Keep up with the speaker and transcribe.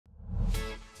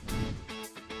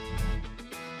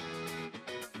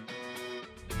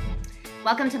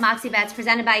Welcome to Moxie Bets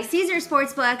presented by Caesar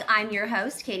Sportsbook. I'm your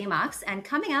host, Katie Mox, and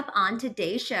coming up on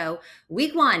today's show,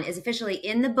 week one is officially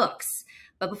in the books.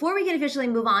 But before we can officially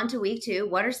move on to week two,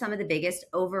 what are some of the biggest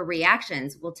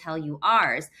overreactions? We'll tell you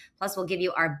ours. Plus, we'll give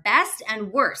you our best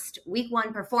and worst week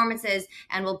one performances,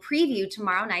 and we'll preview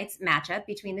tomorrow night's matchup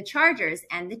between the Chargers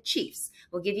and the Chiefs.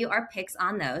 We'll give you our picks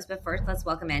on those. But first, let's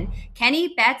welcome in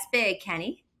Kenny Bets Big.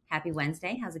 Kenny, happy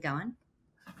Wednesday. How's it going?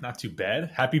 Not too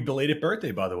bad. Happy belated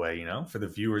birthday, by the way, for the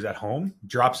viewers at home.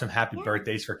 Drop some happy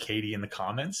birthdays for Katie in the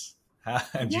comments.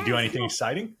 Did you do anything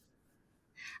exciting?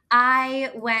 I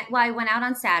went out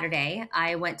on Saturday.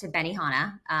 I went to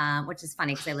Benihana, which is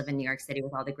funny because I live in New York City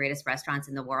with all the greatest restaurants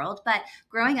in the world. But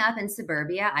growing up in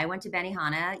suburbia, I went to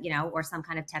Benihana, or some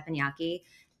kind of teppanyaki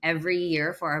every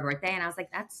year for our birthday. And I was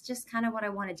like, that's just kind of what I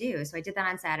want to do. So I did that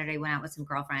on Saturday, went out with some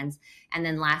girlfriends. And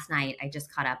then last night, I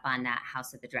just caught up on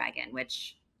House of the Dragon,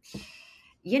 which, is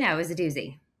a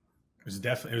doozy.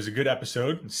 It was a good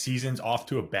episode. Season's off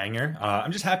to a banger.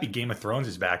 I'm just happy Game of Thrones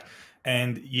is back.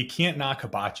 And you can't knock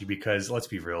hibachi because, let's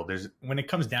be real, when it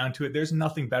comes down to it, there's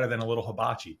nothing better than a little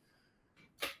hibachi.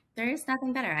 There is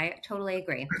nothing better. I totally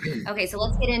agree. Okay, so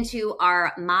let's get into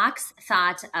our Mox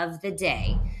thought of the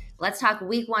day. Let's talk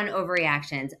week one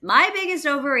overreactions. My biggest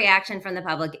overreaction from the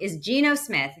public is Geno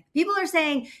Smith. People are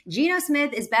saying Geno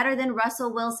Smith is better than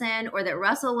Russell Wilson, or that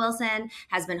Russell Wilson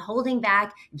has been holding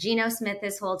back Geno Smith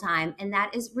this whole time, and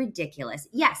that is ridiculous.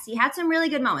 Yes, he had some really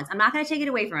good moments. I'm not going to take it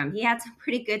away from him. He had some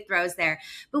pretty good throws there,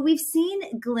 but we've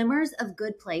seen glimmers of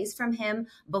good plays from him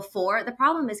before. The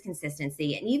problem is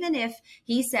consistency, and even if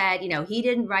he said, he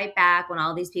didn't write back when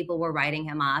all these people were writing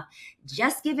him off,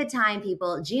 just give it time,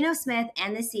 people. Geno Smith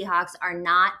and the Seahawks are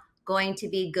not going to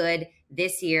be good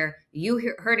this year.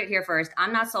 You heard it here first.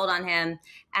 I'm not sold on him.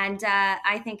 And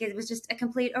I think it was just a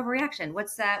complete overreaction.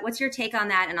 What's your take on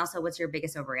that? And also, what's your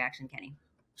biggest overreaction, Kenny?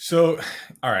 So,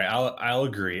 all right, I'll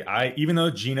agree. Even though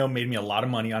Geno made me a lot of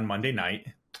money on Monday night,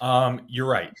 you're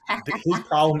right. His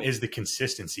problem is the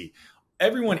consistency.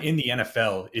 Everyone in the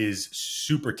NFL is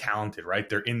super talented, right?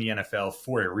 They're in the NFL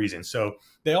for a reason. So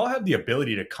they all have the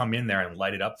ability to come in there and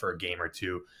light it up for a game or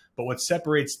two. But what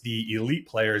separates the elite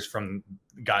players from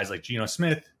guys like Geno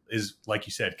Smith is, like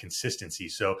you said, consistency.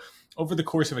 So over the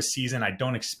course of a season, I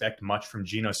don't expect much from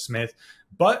Geno Smith.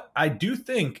 But I do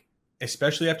think,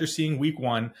 especially after seeing week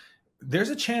one, there's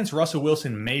a chance Russell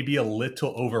Wilson may be a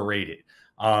little overrated.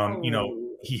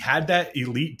 He had that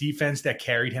elite defense that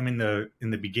carried him in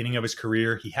the beginning of his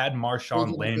career. He had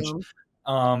Marshawn Lynch.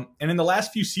 And in the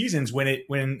last few seasons,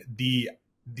 when the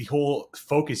whole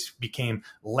focus became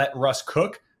let Russ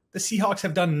cook, the Seahawks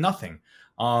have done nothing.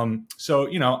 So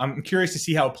I'm curious to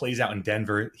see how it plays out in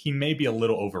Denver. He may be a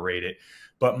little overrated.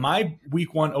 But my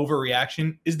week one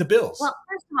overreaction is the Bills. Well,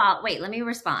 first of all, wait, let me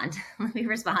respond. Let me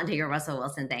respond to your Russell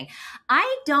Wilson thing.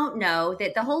 I don't know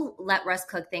that the whole let Russ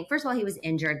cook thing. First of all, he was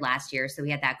injured last year, so we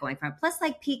had that going for him. Plus,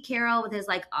 Pete Carroll with his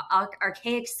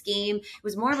archaic scheme, it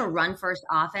was more of a run first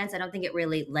offense. I don't think it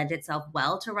really lent itself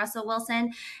well to Russell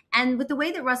Wilson. And with the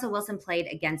way that Russell Wilson played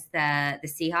against the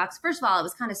Seahawks, first of all, it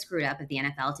was kind of screwed up of the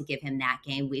NFL to give him that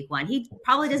game week one. He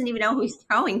probably doesn't even know who he's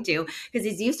throwing to because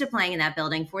he's used to playing in that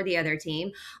building for the other team.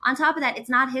 On top of that, it's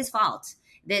not his fault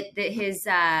that his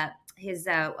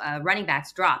running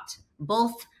backs dropped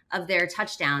both of their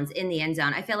touchdowns in the end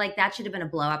zone. I feel like that should have been a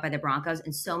blowout by the Broncos,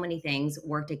 and so many things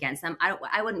worked against them.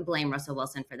 I wouldn't blame Russell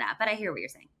Wilson for that, but I hear what you're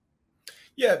saying.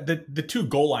 Yeah, the two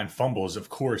goal line fumbles, of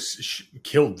course,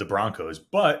 killed the Broncos,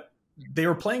 but they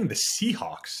were playing the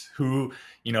Seahawks, who,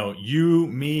 you,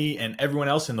 me, and everyone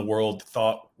else in the world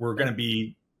thought were going to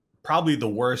be probably the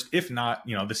worst, if not,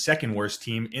 the second worst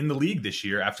team in the league this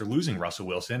year after losing Russell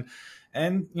Wilson.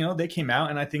 And, they came out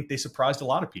and I think they surprised a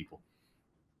lot of people.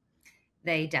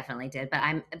 They definitely did.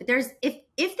 But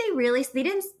if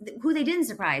they didn't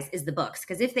surprise is the Bucs.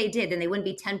 Because if they did, then they wouldn't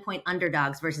be 10-point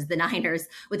underdogs versus the Niners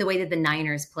with the way that the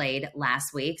Niners played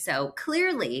last week. So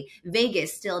clearly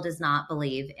Vegas still does not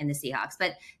believe in the Seahawks.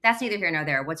 But that's neither here nor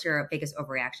there. What's your biggest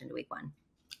overreaction to week one?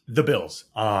 The Bills.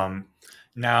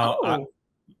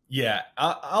 Yeah,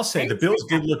 I'll say the Bills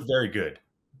did look very good.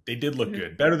 They did look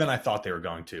good, better than I thought they were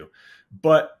going to.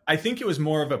 But I think it was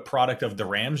more of a product of the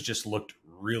Rams just looked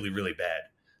really, really bad.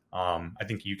 I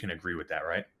think you can agree with that,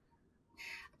 right?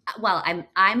 Well,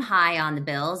 I'm high on the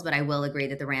Bills, but I will agree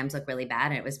that the Rams look really bad,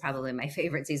 and it was probably my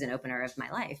favorite season opener of my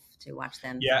life to watch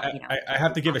them. Yeah, I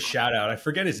have to give a shout out. I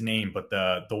forget his name, but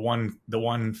the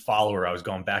one follower I was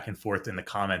going back and forth in the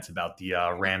comments about the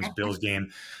Rams Bills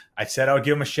game. I said I would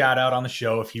give him a shout out on the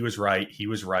show if he was right. He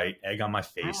was right. Egg on my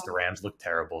face. The Rams look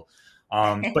terrible.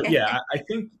 But yeah, I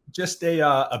think just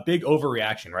a big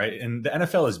overreaction, right? And the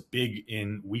NFL is big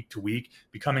in week to week,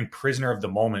 becoming prisoner of the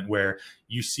moment where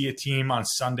you see a team on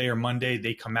Sunday or Monday,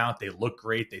 they come out, they look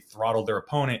great, they throttle their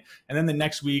opponent. And then the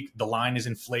next week, the line is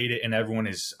inflated and everyone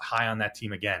is high on that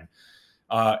team again.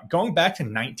 Going back to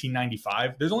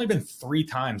 1995, there's only been 3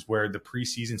 times where the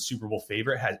preseason Super Bowl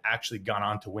favorite has actually gone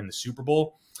on to win the Super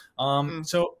Bowl.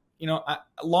 So,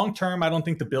 long term, I don't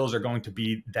think the Bills are going to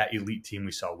be that elite team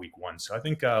we saw week 1. So I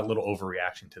think a little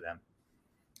overreaction to them.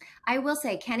 I will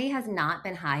say Kenny has not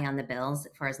been high on the Bills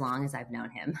for as long as I've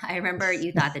known him. I remember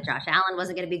you thought that Josh Allen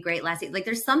wasn't going to be great last season. Like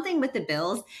there's something with the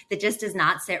Bills that just does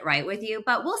not sit right with you,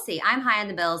 but we'll see. I'm high on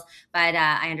the Bills, but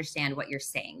I understand what you're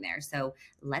saying there. So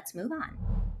let's move on.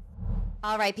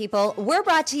 All right, people, we're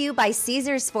brought to you by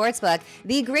Caesars Sportsbook,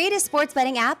 the greatest sports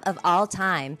betting app of all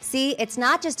time. See, it's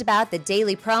not just about the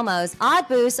daily promos, odd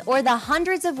boosts, or the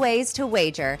hundreds of ways to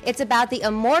wager. It's about the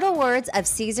immortal words of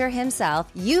Caesar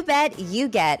himself. You bet, you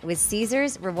get with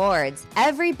Caesars Rewards.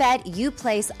 Every bet you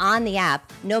place on the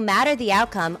app, no matter the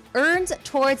outcome, earns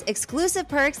towards exclusive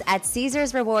perks at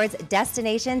Caesars Rewards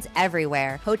destinations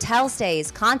everywhere. Hotel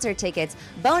stays, concert tickets,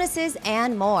 bonuses,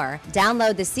 and more.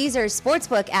 Download the Caesars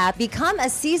Sportsbook app, become a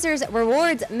Caesars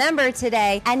Rewards member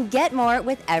today, and get more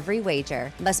with every wager.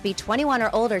 Must be 21 or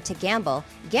older to gamble.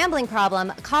 Gambling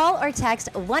problem? Call or text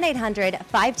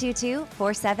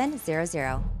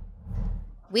 1-800-522-4700.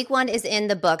 Week 1 is in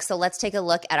the book, so let's take a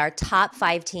look at our top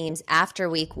 5 teams after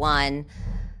week 1.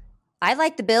 I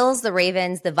like the Bills, the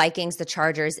Ravens, the Vikings, the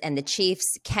Chargers, and the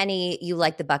Chiefs. Kenny, you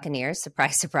like the Buccaneers.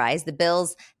 Surprise, surprise. The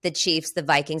Bills, the Chiefs, the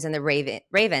Vikings, and the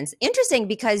Ravens. Interesting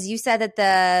because you said that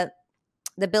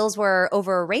the Bills were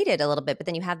overrated a little bit, but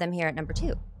then you have them here at number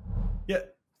 2. Yeah.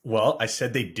 Well, I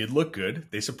said they did look good.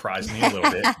 They surprised me a little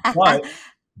bit.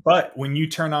 But when you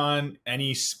turn on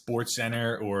any Sports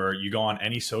Center or you go on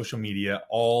any social media,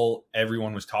 all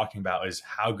everyone was talking about is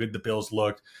how good the Bills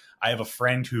looked. I have a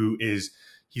friend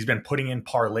he's been putting in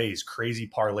parlays, crazy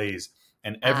parlays,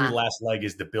 and every last leg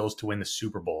is the Bills to win the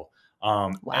Super Bowl.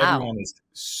 Wow. Everyone is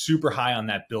super high on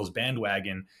that Bills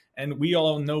bandwagon. And we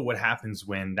all know what happens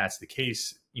when that's the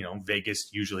case. Vegas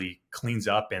usually cleans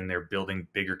up and they're building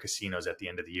bigger casinos at the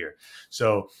end of the year.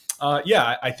 So,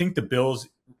 I think the Bills,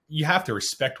 you have to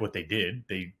respect what they did.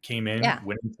 They came in,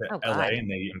 went into LA,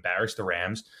 and they embarrassed the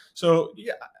Rams. So,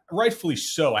 rightfully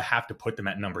so, I have to put them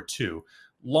at number 2.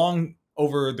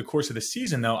 Over the course of the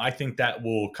season, though, I think that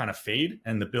will kind of fade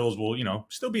and the Bills will,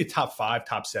 still be a top 5,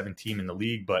 top 7 team in the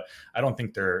league, but I don't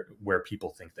think they're where people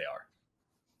think they are.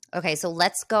 Okay, so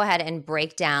let's go ahead and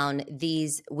break down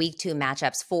these week 2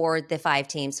 matchups for the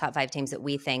top 5 teams that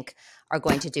we think are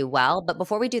going to do well. But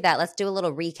before we do that, let's do a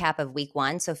little recap of week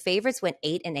 1. So favorites went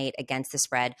 8-8 against the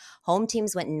spread. Home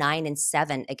teams went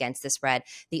 9-7 against the spread.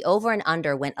 The over and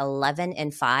under went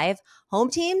 11-5. Home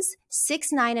teams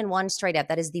 6-9-1 straight up.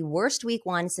 That is the worst week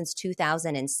 1 since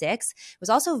 2006. It was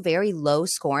also very low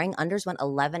scoring. Unders went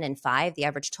 11-5. The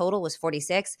average total was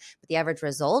 46, but the average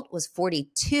result was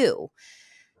 42.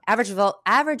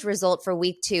 Average result for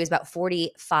week 2 is about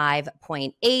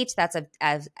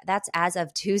 45.8. That's as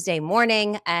of Tuesday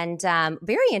morning. And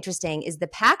very interesting is the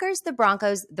Packers, the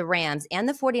Broncos, the Rams, and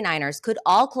the 49ers could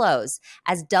all close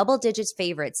as double digits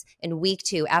favorites in week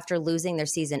 2 after losing their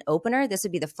season opener. This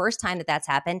would be the first time that that's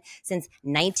happened since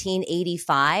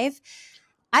 1985.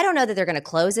 I don't know that they're going to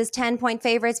close as 10-point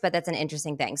favorites, but that's an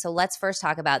interesting thing. So let's first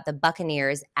talk about the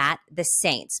Buccaneers at the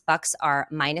Saints. Bucs are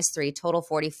 -3, total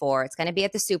 44. It's going to be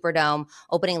at the Superdome.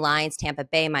 Opening lines, Tampa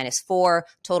Bay -4,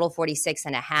 total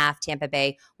 46.5. Tampa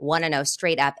Bay 1-0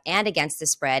 straight up and against the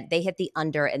spread. They hit the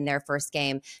under in their first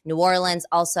game. New Orleans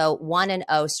also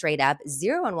 1-0 straight up,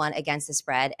 0-1 against the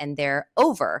spread, and their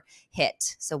over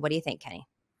hit. So what do you think, Kenny?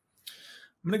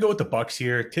 I'm going to go with the Bucs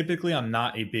here. Typically, I'm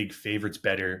not a big favorites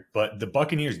bettor, but the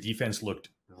Buccaneers defense looked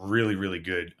really, really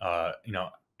good,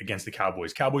 against the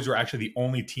Cowboys. Cowboys were actually the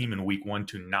only team in week 1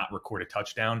 to not record a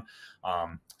touchdown.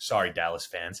 Sorry, Dallas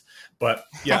fans. But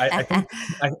yeah, I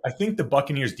think the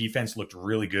Buccaneers defense looked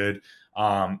really good.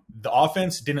 The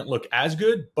offense didn't look as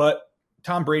good, but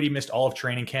Tom Brady missed all of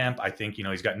training camp. I think,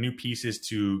 he's got new pieces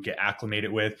to get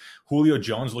acclimated with. Julio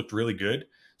Jones looked really good.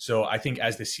 So I think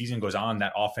as the season goes on,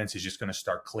 that offense is just going to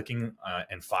start clicking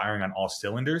and firing on all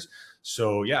cylinders.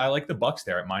 So yeah, I like the Bucs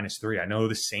there at -3. I know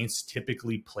the Saints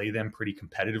typically play them pretty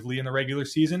competitively in the regular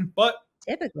season, but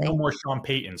typically no more Sean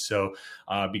Payton. So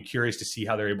be curious to see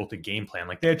how they're able to game plan.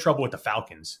 Like they had trouble with the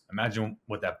Falcons. Imagine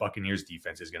what that Buccaneers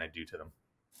defense is going to do to them.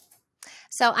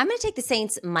 So I'm going to take the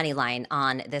Saints money line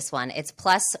on this one. It's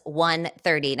plus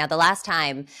 130. Now, the last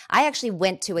time I actually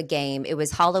went to a game, it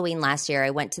was Halloween last year. I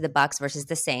went to the Bucs versus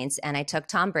the Saints, and I took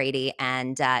Tom Brady,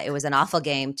 and it was an awful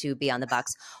game to be on the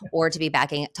Bucs or to be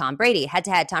backing Tom Brady. Head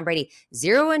to head, Tom Brady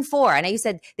 0-4. I know you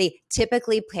said they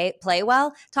typically play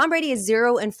well. Tom Brady is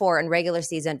 0-4 in regular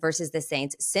season versus the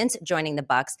Saints since joining the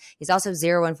Bucs. He's also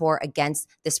 0-4 against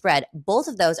the spread. Both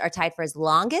of those are tied for his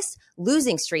longest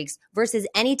losing streaks versus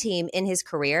any team in his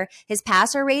career. His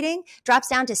passer rating drops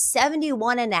down to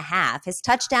 71.5. His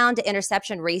touchdown to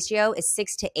interception ratio is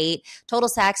 6-8. Total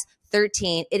sacks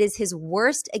 13. It is his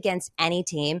worst against any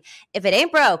team. If it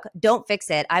ain't broke, don't fix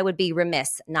it. I would be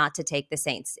remiss not to take the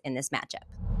Saints in this matchup.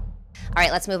 All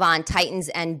right, let's move on. Titans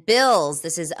and Bills.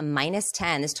 This is a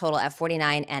 -10. This total at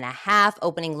 49.5.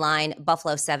 Opening line,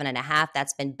 Buffalo 7.5.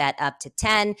 That's been bet up to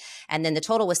 10. And then the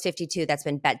total was 52. That's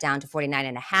been bet down to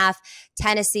 49.5.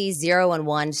 Tennessee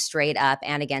 0-1 straight up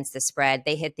and against the spread.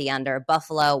 They hit the under.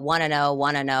 Buffalo 1-0,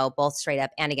 1-0, both straight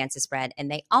up and against the spread. And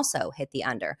they also hit the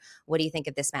under. What do you think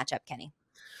of this matchup, Kenny?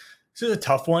 This is a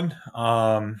tough one.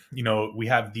 We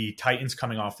have the Titans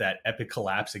coming off that epic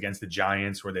collapse against the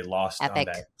Giants where they lost Epic.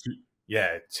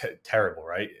 Terrible,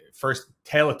 right? First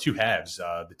tale of two halves.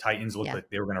 The Titans looked like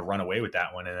they were going to run away with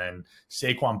that one, and then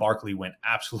Saquon Barkley went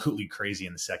absolutely crazy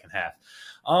in the second half.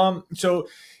 So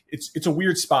it's a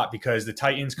weird spot because the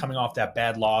Titans coming off that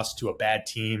bad loss to a bad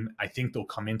team, I think they'll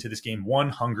come into this game, one,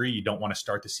 hungry. You don't want to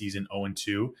start the season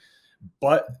 0-2.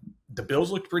 But the Bills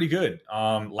looked pretty good.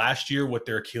 Last year, what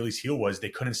their Achilles heel was, they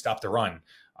couldn't stop the run.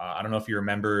 I don't know if you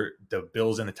remember, the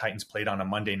Bills and the Titans played on a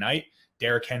Monday night.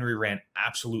 Derrick Henry ran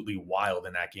absolutely wild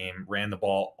in that game, ran the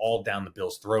ball all down the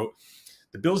Bills' throat.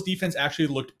 The Bills' defense actually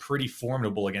looked pretty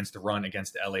formidable against the run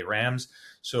against the LA Rams.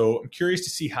 So I'm curious to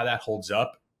see how that holds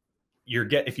up.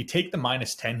 If you take the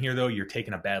 -10 here, though, you're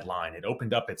taking a bad line. It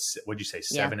opened up at, what'd you say,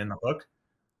 7 in the hook?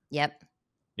 Yep.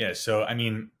 Yeah, so, I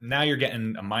mean, now you're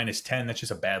getting a -10. That's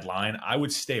just a bad line. I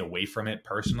would stay away from it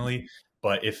personally.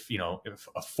 But if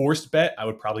a forced bet, I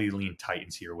would probably lean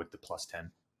Titans here with the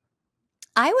 +10.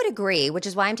 I would agree, which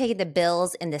is why I'm taking the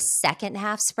Bills in the second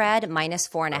half spread,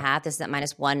 -4.5. This is at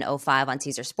 -105 on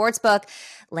Caesar Sportsbook.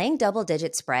 Laying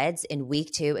double-digit spreads in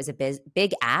week 2 is a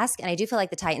big ask, and I do feel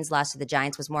like the Titans' loss to the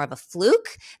Giants was more of a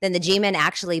fluke than the G-Men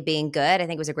actually being good. I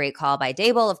think it was a great call by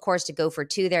Dable, of course, to go for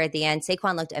 2 there at the end.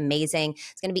 Saquon looked amazing.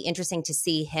 It's going to be interesting to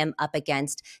see him up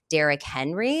against Derrick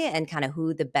Henry and kind of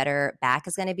who the better back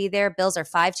is going to be there. Bills are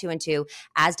 5-2-2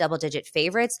 as double-digit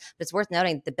favorites, but it's worth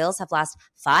noting that the Bills have lost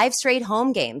 5 straight home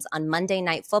games on Monday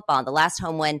Night Football. The last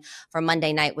home win for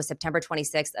Monday night was September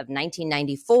 26th of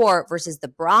 1994 versus the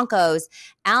Broncos,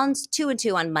 and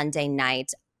 2-2 on Monday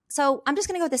night. So I'm just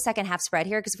going to go with the second half spread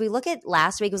here because if we look at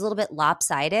last week, it was a little bit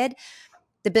lopsided.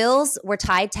 The Bills were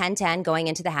tied 10-10 going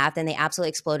into the half. Then they absolutely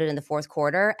exploded in the fourth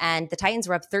quarter. And the Titans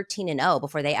were up 13-0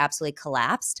 before they absolutely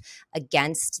collapsed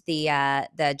against the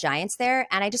Giants there.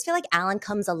 And I just feel like Allen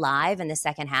comes alive in the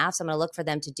second half. So I'm going to look for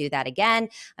them to do that again.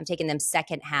 I'm taking them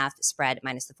second half spread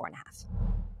minus the 4.5.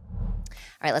 All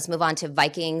right, let's move on to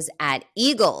Vikings at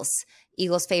Eagles.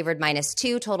 Eagles favored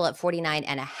 -2, total at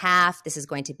 49.5. This is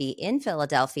going to be in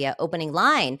Philadelphia. Opening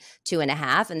line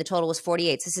 2.5, and the total was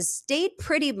 48. So this has stayed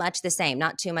pretty much the same.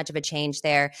 Not too much of a change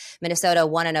there. Minnesota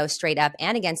 1-0 straight up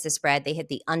and against the spread. They hit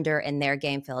the under in their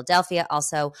game. Philadelphia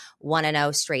also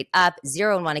 1-0 straight up,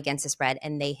 0-1 against the spread,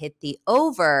 and they hit the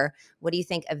over. What do you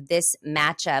think of this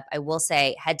matchup? I will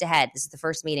say head to head, this is the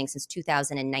first meeting since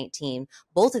 2019.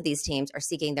 Both of these teams are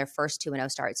seeking their first 2-0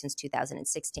 start since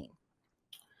 2016.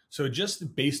 So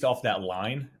just based off that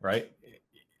line, right,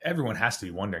 everyone has to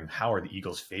be wondering, how are the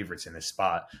Eagles favorites in this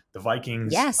spot? The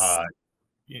Vikings,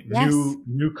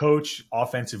 new coach,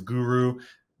 offensive guru.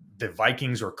 The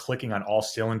Vikings were clicking on all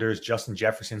cylinders. Justin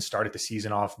Jefferson started the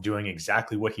season off doing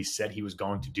exactly what he said he was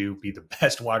going to do, be the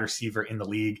best wide receiver in the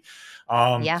league.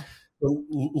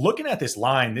 Looking at this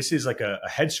line, this is like a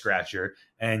head scratcher,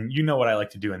 and you know what I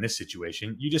like to do in this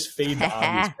situation. You just fade the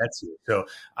obvious bets here. So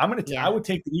I would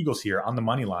take the Eagles here on the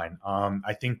money line.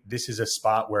 I think this is a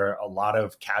spot where a lot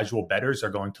of casual bettors are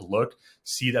going to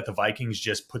see that the Vikings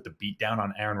just put the beat down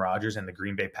on Aaron Rodgers and the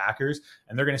Green Bay Packers,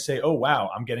 and they're going to say, "Oh wow,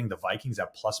 I'm getting the Vikings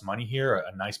at plus money here,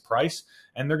 a nice price,"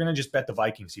 and they're going to just bet the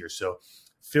Vikings here. So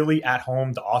Philly at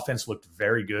home, the offense looked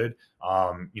very good.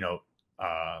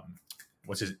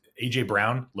 AJ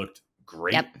Brown looked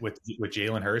great with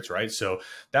Jalen Hurts, right? So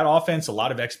that offense, a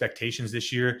lot of expectations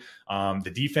this year.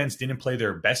 The defense didn't play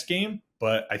their best game,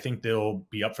 but I think they'll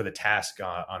be up for the task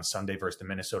on Sunday versus the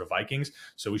Minnesota Vikings.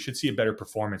 So we should see a better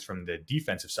performance from the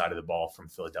defensive side of the ball from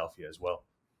Philadelphia as well.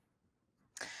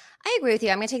 I agree with you.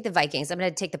 I'm going to take the Vikings. I'm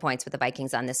going to take the points with the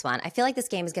Vikings on this one. I feel like this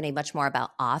game is going to be much more about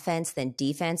offense than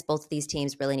defense. Both of these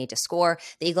teams really need to score.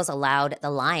 The Eagles allowed the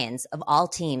Lions, of all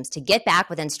teams, to get back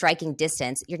within striking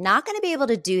distance. You're not going to be able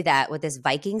to do that with this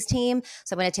Vikings team.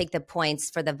 So I'm going to take the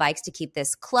points for the Vikes to keep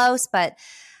this close, but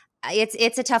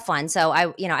it's a tough one. So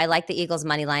I like the Eagles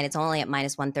money line. It's only at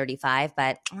 -135,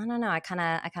 but I don't know. I kind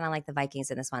of like the Vikings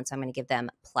in this one, so I'm going to give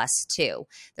them +2.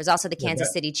 There's also the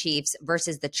Kansas City Chiefs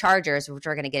versus the Chargers, which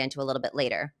we're going to get into a little bit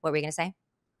later. What were you going to say?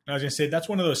 I was going to say that's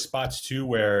one of those spots too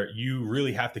where you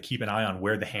really have to keep an eye on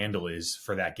where the handle is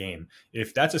for that game.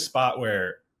 If that's a spot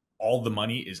where all the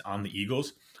money is on the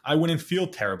Eagles, I wouldn't feel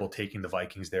terrible taking the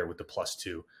Vikings there with the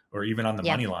 +2 or even on the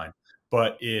money line.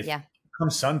 But if come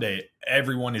Sunday,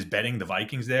 everyone is betting the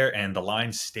Vikings there and the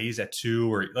line stays at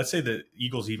 2, or let's say the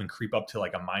Eagles even creep up to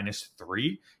like a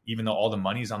 -3, even though all the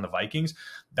money's on the Vikings,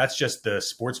 that's just the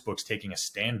sports books taking a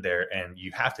stand there, and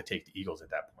you have to take the Eagles at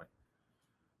that point.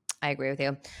 I agree with you.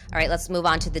 All right, let's move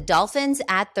on to the Dolphins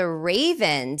at the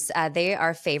Ravens. They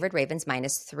are favored. Ravens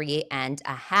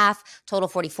 -3.5. Total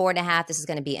 44.5. This is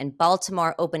going to be in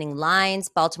Baltimore. Opening lines,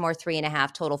 Baltimore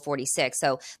 3.5. Total 46.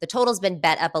 So the total's been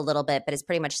bet up a little bit, but it's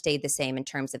pretty much stayed the same in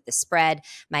terms of the spread.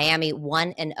 Miami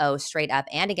 1-0 straight up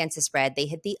and against the spread. They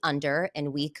hit the under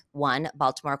in week 1.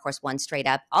 Baltimore, of course, 1 straight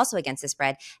up, also against the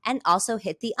spread, and also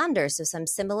hit the under. So some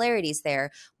similarities there.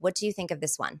 What do you think of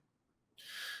this one?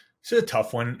 This is a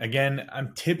tough one. Again,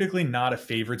 I'm typically not a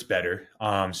favorites better.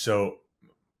 So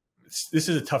this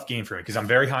is a tough game for me because I'm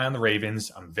very high on the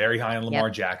Ravens. I'm very high on Lamar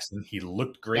Jackson. He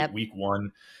looked great week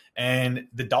 1. And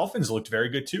the Dolphins looked very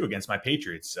good too against my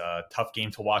Patriots. Tough game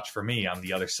to watch for me on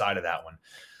the other side of that one.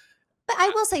 But I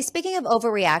will say, speaking of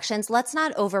overreactions, let's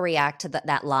not overreact to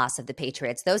that loss of the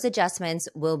Patriots. Those adjustments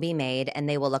will be made, and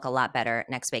they will look a lot better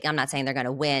next week. I'm not saying they're going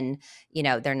to win,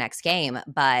 their next game,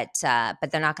 but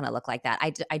they're not going to look like that.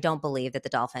 I don't believe that the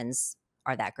Dolphins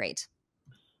are that great.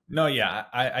 No, yeah,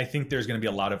 I think there's going to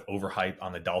be a lot of overhype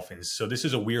on the Dolphins. So this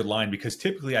is a weird line because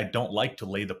typically I don't like to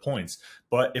lay the points.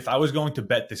 But if I was going to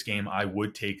bet this game, I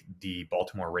would take the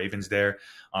Baltimore Ravens there.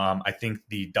 I think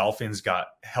the Dolphins got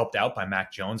helped out by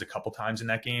Mac Jones a couple times in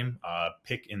that game.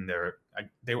 Pick in their I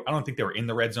don't think they were in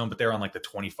the red zone, but they were on like the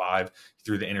 25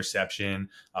 through the interception,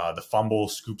 the fumble,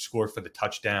 scoop score for the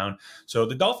touchdown. So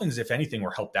the Dolphins, if anything,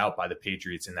 were helped out by the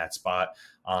Patriots in that spot.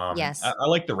 Yes. I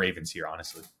like the Ravens here,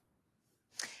 honestly.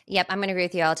 Yep, I'm going to agree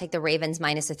with you. I'll take the Ravens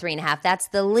 -3.5. That's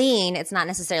the lean. It's not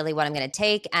necessarily what I'm going to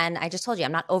take. And I just told you,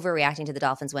 I'm not overreacting to the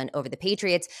Dolphins win over the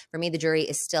Patriots. For me, the jury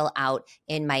is still out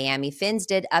in Miami. Fins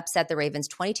did upset the Ravens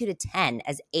 22-10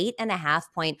 as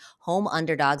 8.5-point home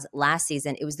underdogs last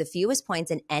season. It was the fewest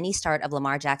points in any start of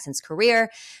Lamar Jackson's career,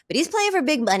 but he's playing for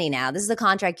big money now. This is a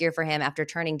contract year for him after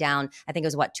turning down, I think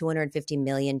it was $250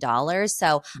 million.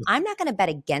 So I'm not going to bet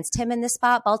against him in this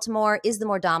spot. Baltimore is the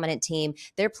more dominant team.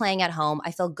 They're playing at home.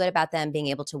 I feel good about them being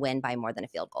able to win by more than a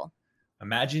field goal.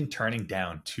 Imagine turning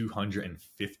down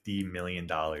 $250 million.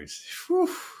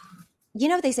 Whew. You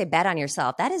know what they say, bet on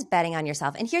yourself. That is betting on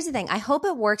yourself. And here's the thing. I hope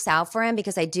it works out for him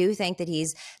because I do think that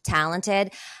he's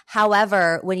talented.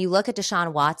 However, when you look at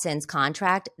Deshaun Watson's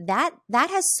contract, that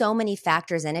has so many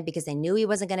factors in it because they knew he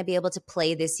wasn't going to be able to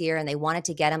play this year and they wanted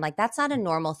to get him. Like, that's not a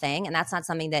normal thing. And that's not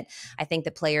something that I think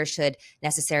the players should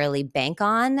necessarily bank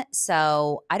on.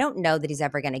 So I don't know that he's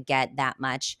ever going to get that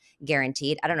much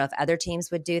guaranteed. I don't know if other teams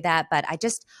would do that, but I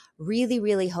just really,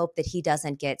 really hope that he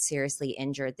doesn't get seriously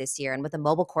injured this year. And with a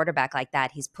mobile quarterback like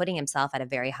that, he's putting himself at a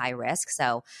very high risk.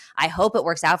 So I hope it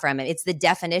works out for him. It's the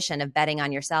definition of betting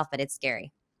on yourself, but it's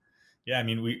scary. Yeah, I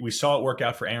mean, we saw it work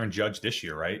out for Aaron Judge this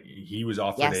year, right? He was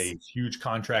offered a huge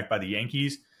contract by the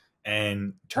Yankees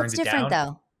and turned it down. That's different,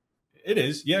 though. It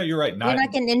is. Yeah, you're right. You're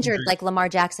not getting injured like Lamar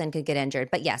Jackson could get injured.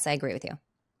 But yes, I agree with you.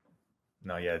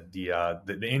 No, yeah,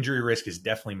 the injury risk is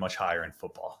definitely much higher in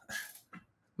football.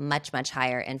 Much, much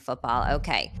higher in football.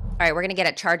 Okay. All right. We're going to get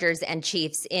at Chargers and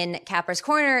Chiefs in Capper's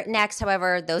Corner next.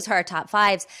 However, those are our top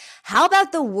fives. How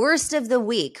about the worst of the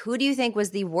week? Who do you think was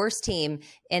the worst team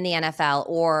in the NFL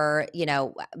or,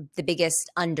 the biggest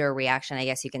underreaction, I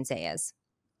guess you can say is?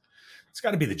 It's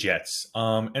got to be the Jets.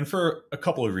 And for a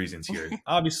couple of reasons here.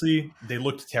 Obviously, they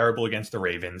looked terrible against the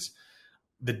Ravens.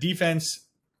 The defense,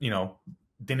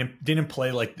 didn't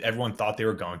play like everyone thought they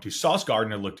were going to. Sauce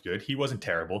Gardner looked good. He wasn't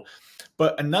terrible.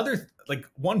 But another,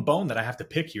 one bone that I have to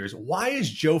pick here is why is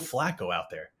Joe Flacco out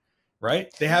there,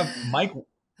 right? They have Mike.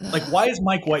 Why is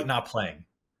Mike White not playing?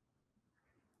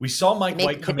 We saw Mike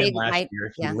White come in last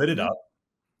year. He lit it up.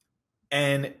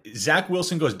 And Zach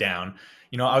Wilson goes down.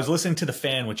 I was listening to The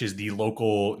Fan, which is the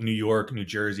local New York, New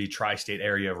Jersey, tri-state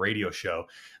area radio show.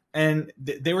 And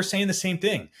they were saying the same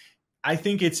thing. I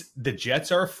think it's the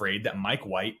Jets are afraid that Mike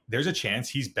White, there's a chance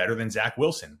he's better than Zach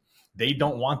Wilson. They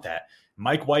don't want that.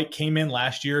 Mike White came in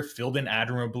last year, filled in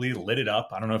admirably, lit it up.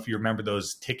 I don't know if you remember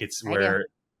those tickets where,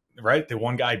 right, the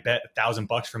one guy bet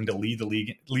 $1,000 for him to lead the league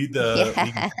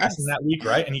in passing that week,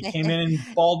 right? And he came in and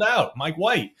balled out. Mike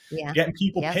White, getting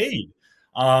people paid.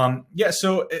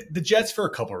 So the Jets, for a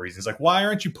couple of reasons, like, why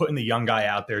aren't you putting the young guy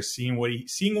out there, seeing what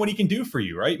he can do for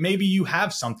you, right? Maybe you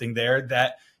have something there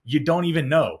that you don't even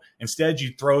know. Instead,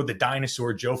 you throw the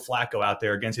dinosaur Joe Flacco out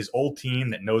there against his old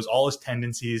team that knows all his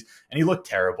tendencies, and he looked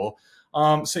terrible.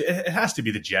 So it has to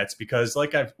be the Jets because,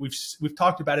 like we've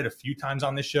talked about it a few times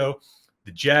on this show,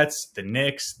 the Jets, the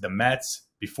Knicks, the Mets,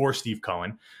 before Steve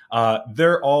Cohen,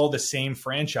 they're all the same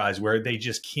franchise where they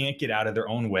just can't get out of their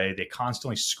own way. They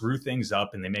constantly screw things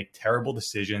up and they make terrible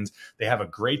decisions. They have a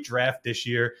great draft this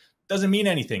year. Doesn't mean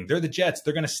anything. They're the Jets.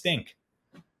 They're going to stink.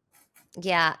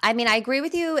 Yeah, I mean, I agree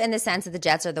with you in the sense that the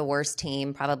Jets are the worst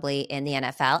team probably in the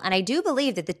NFL. And I do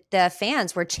believe that the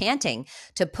fans were chanting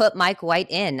to put Mike White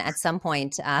in at some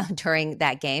point during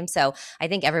that game. So I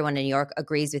think everyone in New York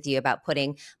agrees with you about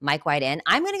putting Mike White in.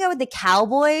 I'm going to go with the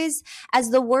Cowboys as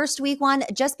the worst week one,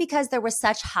 just because there were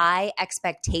such high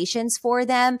expectations for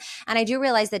them. And I do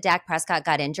realize that Dak Prescott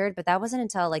got injured, but that wasn't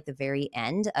until like the very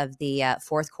end of the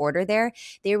fourth quarter there.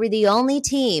 They were the only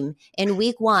team in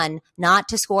week one not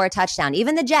to score a touchdown.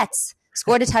 Even the Jets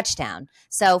scored a touchdown.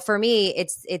 So for me,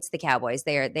 it's the Cowboys.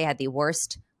 They had the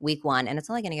worst week one, and it's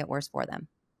only going to get worse for them.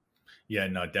 Yeah,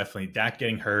 no, definitely. Dak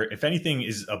getting hurt, if anything,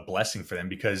 is a blessing for them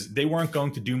because they weren't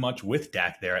going to do much with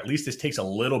Dak there. At least this takes a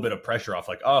little bit of pressure off.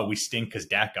 Like, oh, we stink because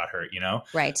Dak got hurt, you know?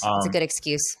 Right. It's a good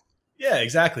excuse. Yeah,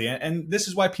 exactly. And this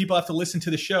is why people have to listen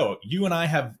to the show. You and I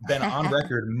have been on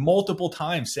record multiple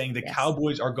times saying the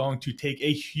Cowboys are going to take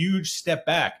a huge step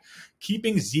back.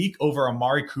 Keeping Zeke over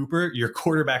Amari Cooper, your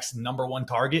quarterback's number one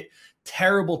target,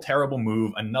 terrible, terrible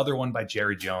move. Another one by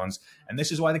Jerry Jones. And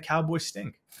this is why the Cowboys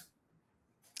stink.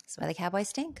 That's why the Cowboys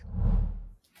stink.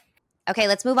 Okay,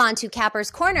 let's move on to Capper's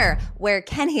Corner, where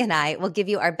Kenny and I will give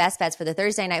you our best bets for the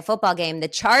Thursday night football game. The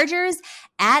Chargers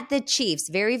at the Chiefs.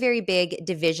 Very, very big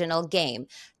divisional game.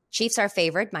 Chiefs are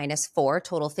favored, -4,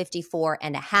 total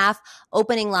 54.5.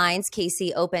 Opening lines,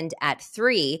 KC opened at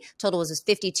 3, total was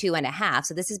 52.5.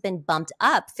 So this has been bumped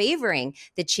up, favoring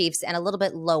the Chiefs, and a little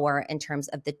bit lower in terms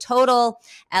of the total.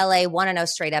 LA 1-0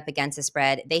 straight up against the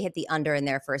spread. They hit the under in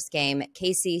their first game.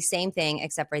 KC, same thing,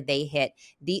 except for they hit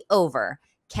the over.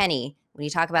 Kenny, when you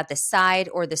talk about the side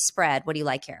or the spread, what do you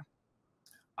like here?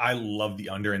 I love the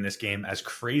under in this game, as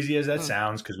crazy as that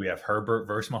sounds, because we have Herbert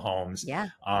versus Mahomes. Yeah.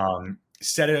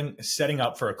 Setting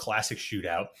up for a classic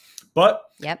shootout. But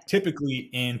typically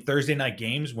in Thursday night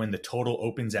games, when the total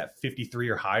opens at 53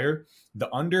 or higher,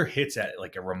 the under hits at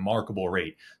like a remarkable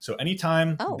rate. So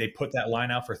anytime they put that line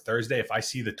out for Thursday, if I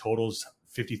see the totals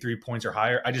 53 points or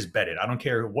higher, I just bet it. I don't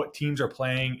care what teams are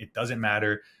playing. It doesn't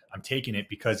matter. I'm taking it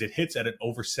because it hits at an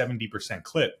over 70%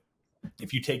 clip.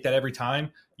 If you take that every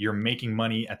time, you're making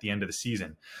money at the end of the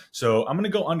season. So I'm going to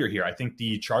go under here. I think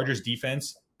the Chargers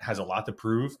defense has a lot to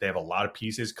prove. They have a lot of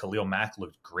pieces. Khalil Mack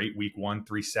looked great week 1,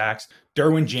 3 sacks.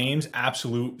 Derwin James,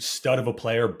 absolute stud of a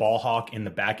player, ball hawk in the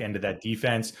back end of that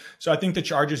defense. So I think the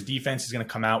Chargers defense is going to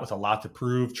come out with a lot to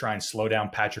prove, try and slow down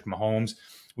Patrick Mahomes.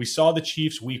 We saw the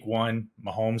Chiefs week 1.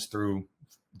 Mahomes threw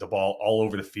the ball all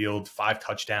over the field, 5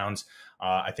 touchdowns.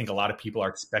 I think a lot of people are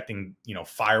expecting,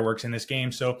 fireworks in this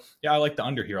game. So yeah, I like the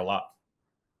under here a lot.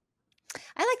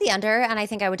 I like the under, and I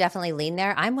think I would definitely lean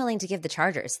there. I'm willing to give the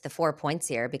Chargers the 4 points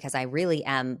here because I really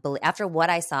am, after what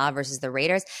I saw versus the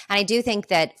Raiders. And I do think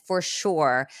that for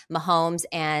sure Mahomes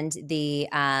and the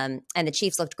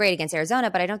Chiefs looked great against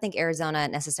Arizona, but I don't think Arizona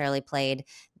necessarily played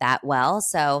that well.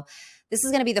 So this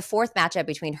is going to be the 4th matchup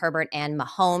between Herbert and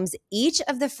Mahomes. Each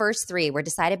of the first 3 were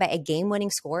decided by a game-winning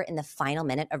score in the final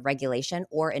minute of regulation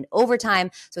or in overtime.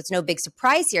 So it's no big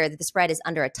surprise here that the spread is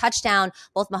under a touchdown.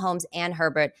 Both Mahomes and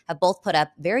Herbert have both put up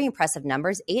very impressive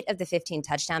numbers. 8 of the 15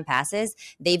 touchdown passes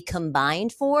they've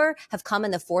combined for have come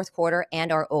in the 4th quarter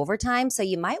and or overtime. So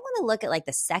you might want to look at like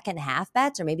the second half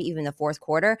bets or maybe even the 4th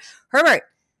quarter. Herbert,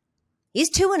 he's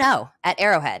 2-0 at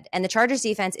Arrowhead, and the Chargers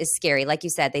defense is scary. Like you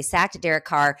said, they sacked Derek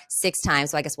Carr 6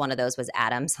 times, so I guess one of those was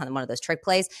Adams on one of those trick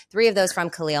plays, 3 of those from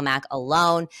Khalil Mack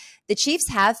alone. The Chiefs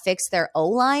have fixed their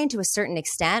O-line to a certain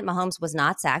extent. Mahomes was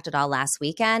not sacked at all last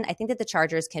weekend. I think that the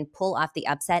Chargers can pull off the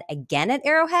upset again at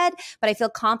Arrowhead, but I feel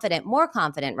more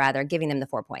confident rather, giving them the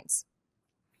 4 points.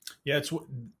 Yeah,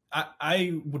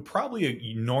 I would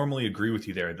probably normally agree with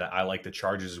you there that I like the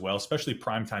Chargers as well, especially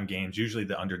primetime games. Usually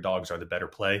the underdogs are the better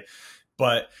play.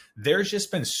 But there's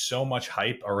just been so much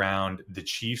hype around the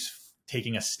Chiefs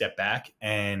taking a step back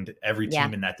and every Yeah.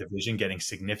 team in that division getting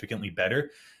significantly better.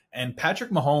 And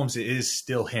Patrick Mahomes is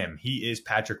still him. He is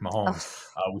Patrick Mahomes.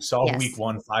 Oh, We saw week yes.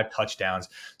 one, 5 touchdowns.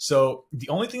 So the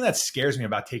only thing that scares me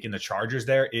about taking the Chargers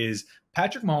there is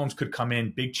Patrick Mahomes could come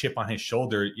in, big chip on his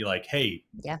shoulder. You're like, hey,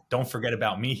 Yeah. don't forget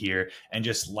about me here, and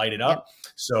just light it Yep. up.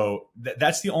 So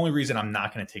that's the only reason I'm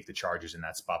not going to take the Chargers in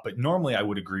that spot. But normally I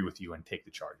would agree with you and take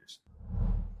the Chargers.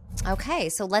 Okay,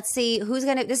 so let's see who's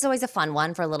going to. This is always a fun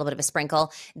one for a little bit of a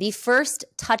sprinkle. The first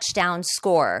touchdown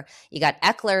score. You got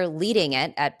Eckler leading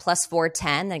it at plus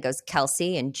 410. Then it goes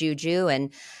Kelsey and Juju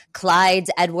and Clyde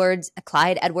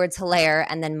Edwards-Helaire,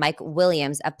 and then Mike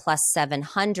Williams at plus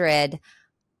 700.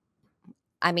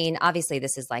 I mean, obviously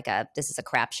this is a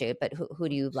crapshoot, but who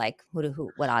do you like?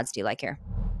 What odds do you like here?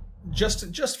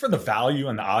 Just for the value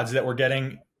and the odds that we're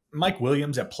getting, Mike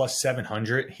Williams at plus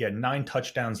 700. He had 9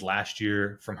 touchdowns last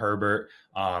year from Herbert.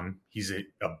 He's a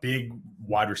big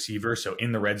wide receiver, so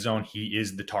in the red zone, he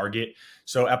is the target.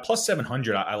 So at plus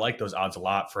 700, I like those odds a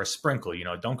lot for a sprinkle.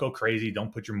 Don't go crazy.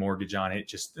 Don't put your mortgage on it.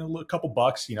 Just a couple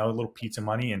bucks, a little pizza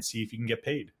money, and see if you can get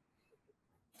paid.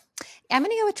 I'm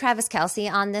going to go with Travis Kelsey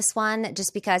on this one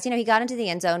just because, he got into the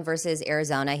end zone versus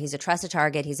Arizona. He's a trusted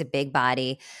target. He's a big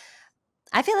body.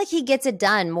 I feel like he gets it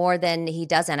done more than he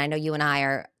doesn't. I know you and I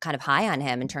are kind of high on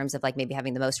him in terms of maybe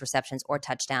having the most receptions or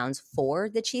touchdowns for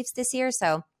the Chiefs this year.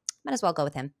 So might as well go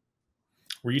with him.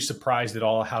 Were you surprised at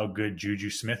all how good Juju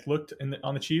Smith looked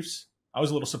on the Chiefs? I was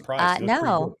a little surprised.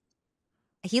 No.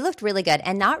 He looked really good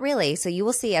and not really. So you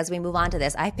will see as we move on to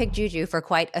this. I picked Juju for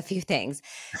quite a few things,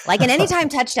 like an anytime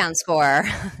touchdown score.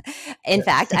 In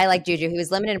fact, I like Juju. He was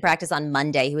limited in practice on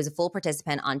Monday. He was a full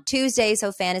participant on Tuesday.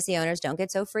 So fantasy owners, don't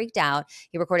get so freaked out.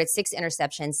 He recorded 6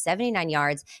 interceptions, 79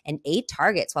 yards, and 8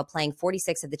 targets while playing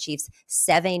 46 of the Chiefs'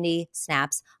 70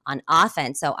 snaps on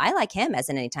offense. So I like him as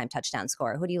an anytime touchdown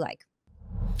scorer. Who do you like?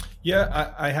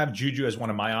 Yeah, I have Juju as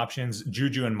one of my options.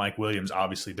 Juju and Mike Williams,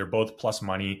 obviously, they're both plus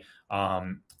money.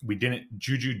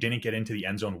 Juju didn't get into the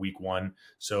end zone week 1.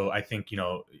 So I think,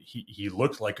 he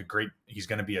looked like he's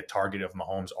going to be a target of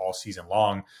Mahomes all season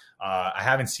long. I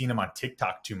haven't seen him on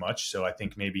TikTok too much. So I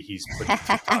think maybe he's putting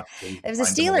TikTok. It was a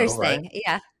Steelers thing. Right?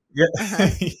 Yeah. Yeah.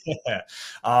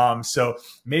 Yeah. So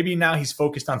maybe now he's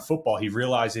focused on football. He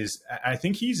realizes, I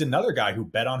think he's another guy who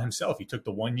bet on himself. He took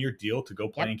the 1-year deal to go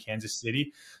play in Kansas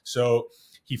City. So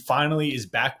he finally is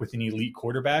back with an elite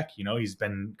quarterback. He's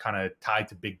been kind of tied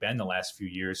to Big Ben the last few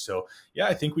years. So yeah,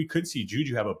 I think we could see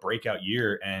Juju have a breakout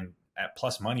year, and at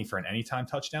plus money for an anytime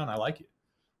touchdown, I like it.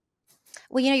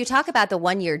 Well, you talk about the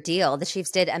 1-year deal. The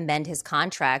Chiefs did amend his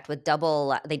contract with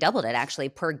they doubled it actually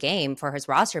per game for his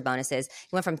roster bonuses.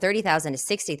 He went from $30,000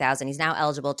 to $60,000. He's now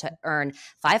eligible to earn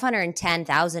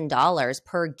 $510,000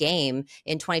 per game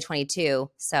in 2022.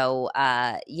 So,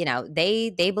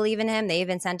 they believe in him. They've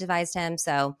incentivized him.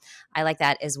 So I like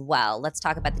that as well. Let's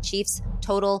talk about the Chiefs'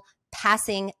 total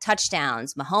passing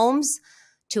touchdowns. Mahomes,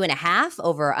 2.5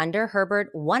 over under.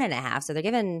 Herbert, 1.5. So they're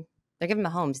giving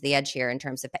Mahomes the edge here in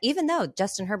terms of, even though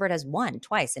Justin Herbert has won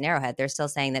twice in Arrowhead, they're still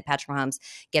saying that Patrick Mahomes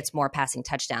gets more passing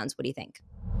touchdowns. What do you think?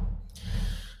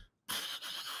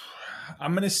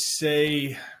 I'm going to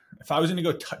say, if I was going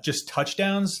to go just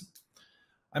touchdowns,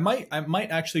 I might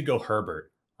actually go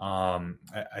Herbert.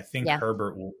 I think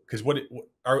Herbert will, because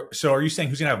are you saying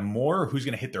who's going to have more, or who's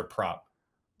going to hit their prop?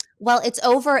 Well, it's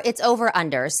over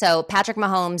under. So Patrick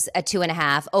Mahomes at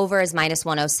 2.5, over is minus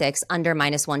 106, under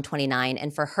minus 129.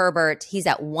 And for Herbert, he's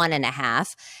at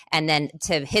 1.5. And then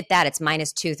to hit that, it's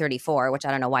minus 234, which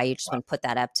I don't know why you just want to put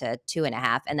that up to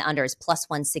 2.5. And the under is plus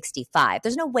 165.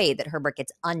 There's no way that Herbert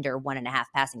gets under 1.5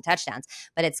 passing touchdowns,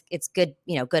 but it's good,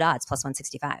 good odds, plus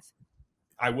 165.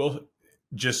 I will,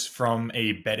 just from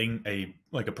a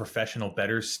professional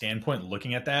bettor's standpoint,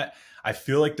 looking at that, I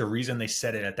feel like the reason they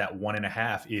set it at that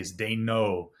 1.5 is they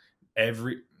know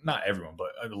not everyone, but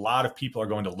a lot of people are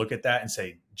going to look at that and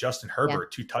say, Justin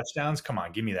Herbert, 2 touchdowns. Come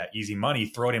on, give me that easy money,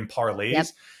 throw it in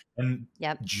parlays and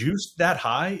juice that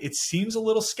high. It seems a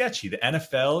little sketchy. The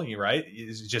NFL, you're right,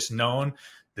 is just known.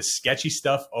 The sketchy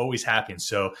stuff always happens.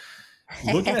 So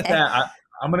looking at that,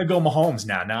 I'm going to go Mahomes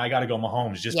now. Now I got to go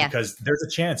Mahomes just because there's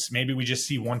a chance maybe we just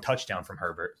see 1 touchdown from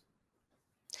Herbert.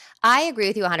 I agree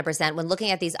with you 100%. When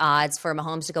looking at these odds for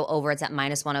Mahomes to go over, it's at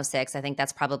minus 106. I think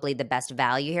that's probably the best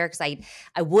value here because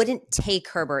I wouldn't take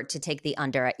Herbert to take the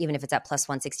under, even if it's at plus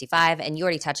 165. And you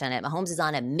already touched on it. Mahomes is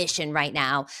on a mission right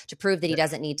now to prove that he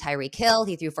doesn't need Tyreek Hill.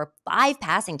 He threw for 5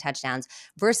 passing touchdowns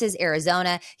versus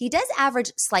Arizona. He does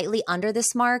average slightly under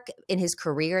this mark in his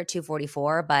career at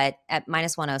 244, but at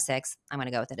minus 106, I'm going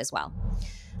to go with it as well.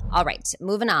 All right,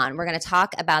 moving on. We're going to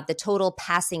talk about the total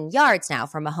passing yards now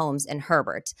for Mahomes and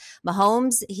Herbert.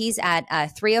 Mahomes, he's at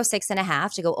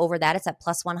 306.5. To go over that, it's at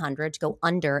plus 100. To go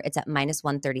under, it's at minus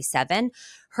 137.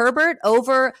 Herbert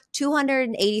over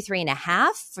 283.5.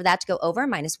 For that to go over,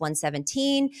 minus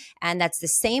 117. And that's the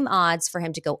same odds for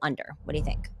him to go under. What do you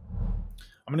think?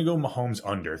 I'm going to go Mahomes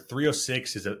under.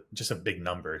 306 is just a big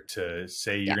number to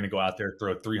say you're going to go out there,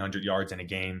 throw 300 yards in a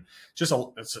game.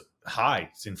 It's high.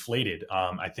 It's inflated.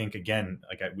 I think, again,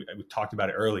 like we talked about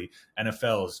it early,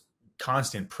 NFL's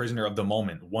constant prisoner of the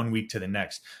moment, 1 week to the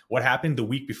next. What happened the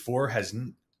week before has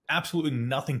absolutely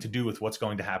nothing to do with what's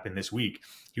going to happen this week.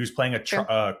 He was playing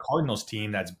a Cardinals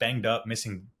team that's banged up,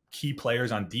 missing key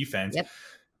players on defense. Yep.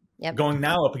 Going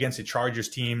now up against a Chargers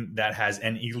team that has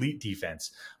an elite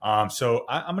defense. So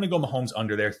I'm going to go Mahomes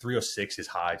under there. 306 is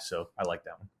high, so I like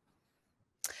that one.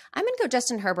 I'm going to go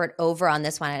Justin Herbert over on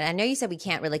this one. And I know you said we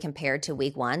can't really compare to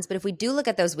week ones, but if we do look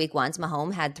at those week ones,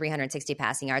 Mahomes had 360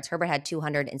 passing yards. Herbert had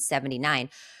 279.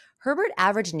 Herbert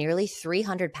averaged nearly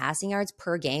 300 passing yards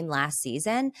per game last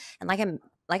season. And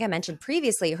like I mentioned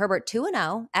previously, Herbert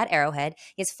 2-0 at Arrowhead.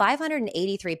 He has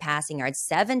 583 passing yards,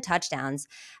 7 touchdowns,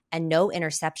 and no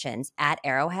interceptions at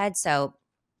Arrowhead. So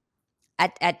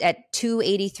at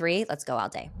 283, let's go all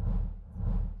day.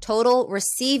 Total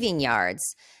receiving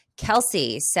yards.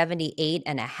 Kelsey,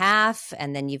 78.5.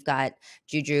 And then you've got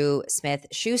Juju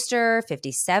Smith-Schuster,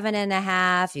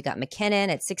 57.5. You got McKinnon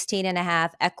at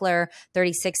 16.5. Eckler,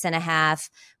 36.5.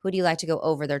 Who do you like to go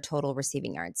over their total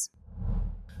receiving yards?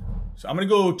 So I'm going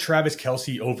to go Travis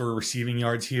Kelce over receiving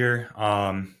yards here.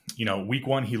 Week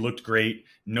one, he looked great.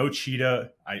 No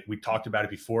cheetah. We talked about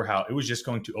it before, how it was just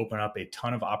going to open up a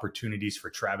ton of opportunities for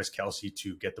Travis Kelce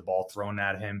to get the ball thrown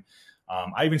at him.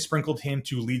 I even sprinkled him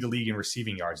to lead the league in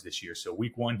receiving yards this year. So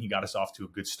week one, he got us off to a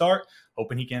good start,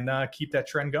 hoping he can keep that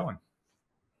trend going.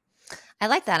 I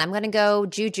like that. I'm going to go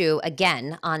Juju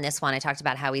again on this one. I talked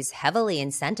about how he's heavily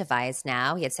incentivized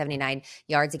now. He had 79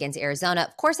 yards against Arizona.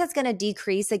 Of course, that's going to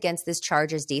decrease against this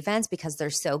Chargers defense because they're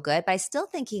so good, but I still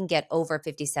think he can get over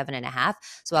 57.5.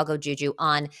 So I'll go Juju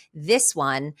on this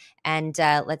one. And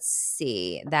let's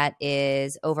see. That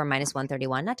is over minus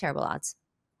 131. Not terrible odds.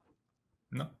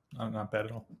 No, not bad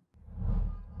at all.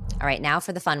 All right, now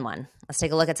for the fun one. Let's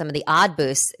take a look at some of the odd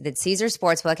boosts that Caesars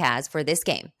Sportsbook has for this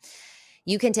game.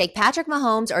 You can take Patrick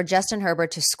Mahomes or Justin Herbert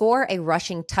to score a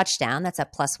rushing touchdown. That's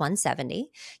at plus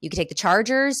 170. You can take the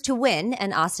Chargers to win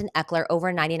and Austin Eckler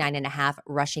over 99.5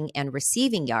 rushing and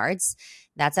receiving yards.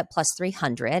 That's at plus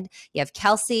 300. You have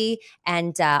Kelsey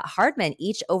and Hardman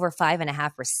each over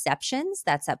 5.5 receptions.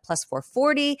 That's at plus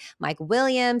 440. Mike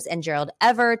Williams and Gerald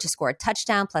Everett to score a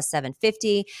touchdown, plus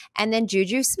 750. And then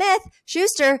Juju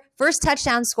Smith-Schuster, first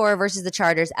touchdown scorer versus the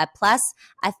Chargers at plus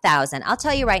 1,000. I'll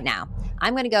tell you right now,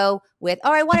 I'm going to go with,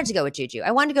 I wanted to go with Juju.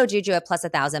 I wanted to go Juju at plus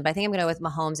 1,000, but I think I'm going to go with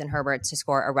Mahomes and Herbert to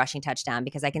score a rushing touchdown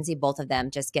because I can see both of them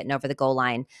just getting over the goal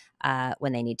line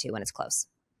when they need to, when it's close.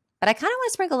 But I kind of want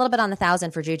to sprinkle a little bit on the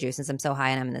 1,000 for Juju since I'm so high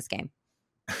and I'm in this game.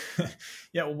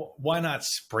 Yeah, why not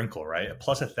sprinkle, right?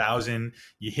 Plus 1,000,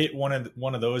 you hit one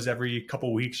of those every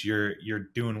couple weeks, you're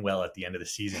doing well at the end of the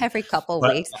season. Every couple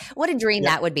weeks. What a dream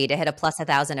that would be to hit a plus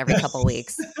 1,000 every couple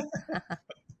weeks.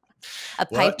 A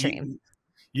pipe dream.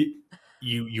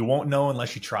 You won't know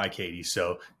unless you try, Katie.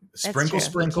 So sprinkle,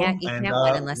 you can't win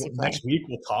unless you play. Next week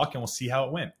we'll talk and we'll see how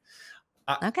it went.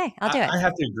 Okay, I'll do it. I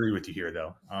have to agree with you here,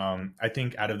 though. I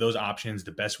think out of those options,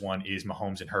 the best one is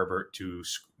Mahomes and Herbert,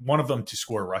 one of them to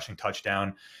score a rushing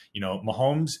touchdown.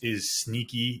 Mahomes is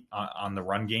sneaky on the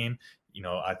run game.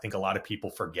 I think a lot of people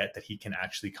forget that he can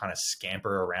actually kind of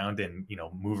scamper around and,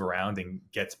 move around and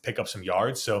pick up some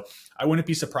yards. So I wouldn't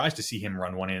be surprised to see him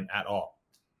run one in at all.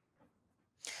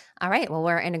 All right. Well,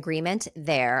 we're in agreement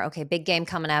there. Okay. Big game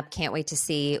coming up. Can't wait to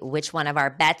see which one of our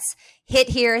bets hit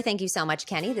here. Thank you so much,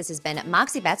 Kenny. This has been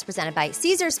Moxie Bets presented by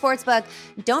Caesars Sportsbook.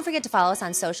 Don't forget to follow us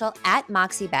on social at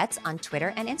Moxie Bets on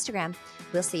Twitter and Instagram.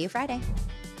 We'll see you Friday.